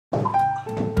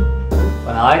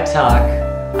When I talk,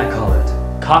 I call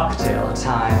it cocktail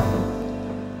time.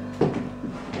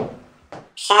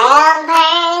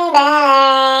 Champagne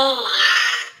belly.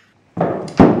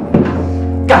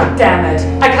 God damn it!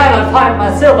 I cannot find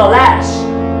my silver lash!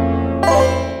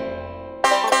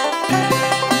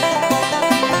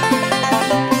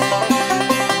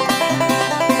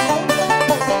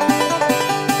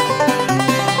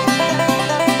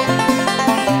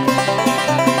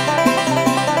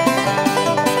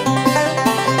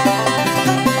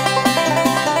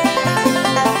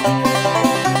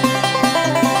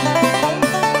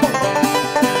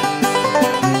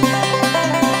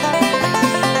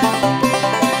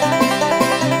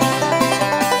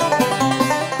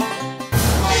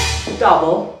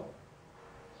 Double.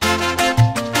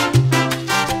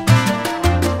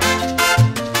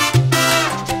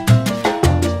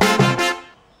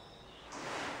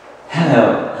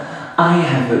 Hello, I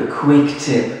have a quick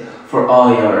tip for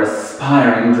all your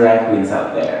aspiring drag queens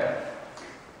out there.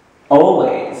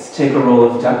 Always take a roll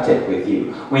of duct tape with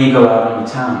you when you go out on the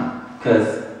town,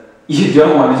 because you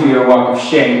don't want to do your walk of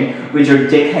shame with your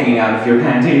dick hanging out of your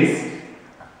panties.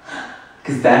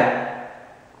 Because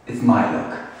that is my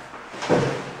look.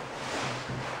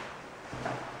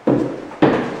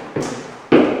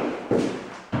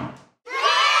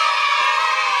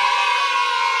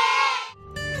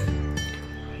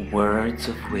 Words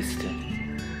of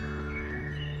wisdom,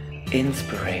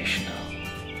 inspirational,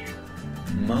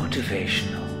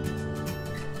 motivational,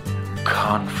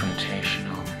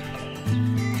 confrontational.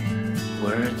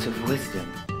 Words of wisdom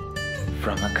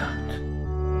from a cunt.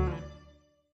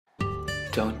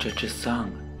 Don't judge a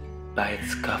song by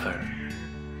its cover.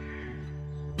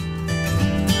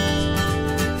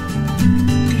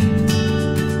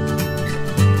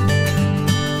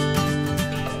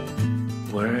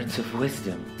 Words of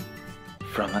wisdom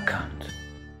from a cunt.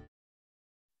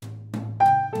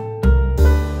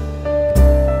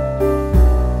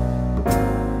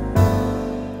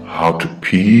 How to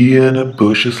pee in the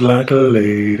bushes like a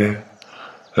lady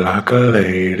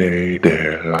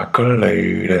there, like a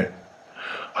lady.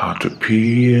 How to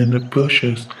pee in the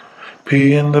bushes,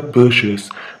 pee in the bushes,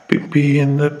 pee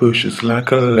in the bushes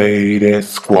like a lady.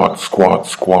 Squat, squat,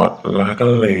 squat like a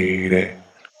lady.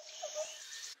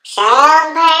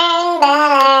 Champagne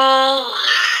belly.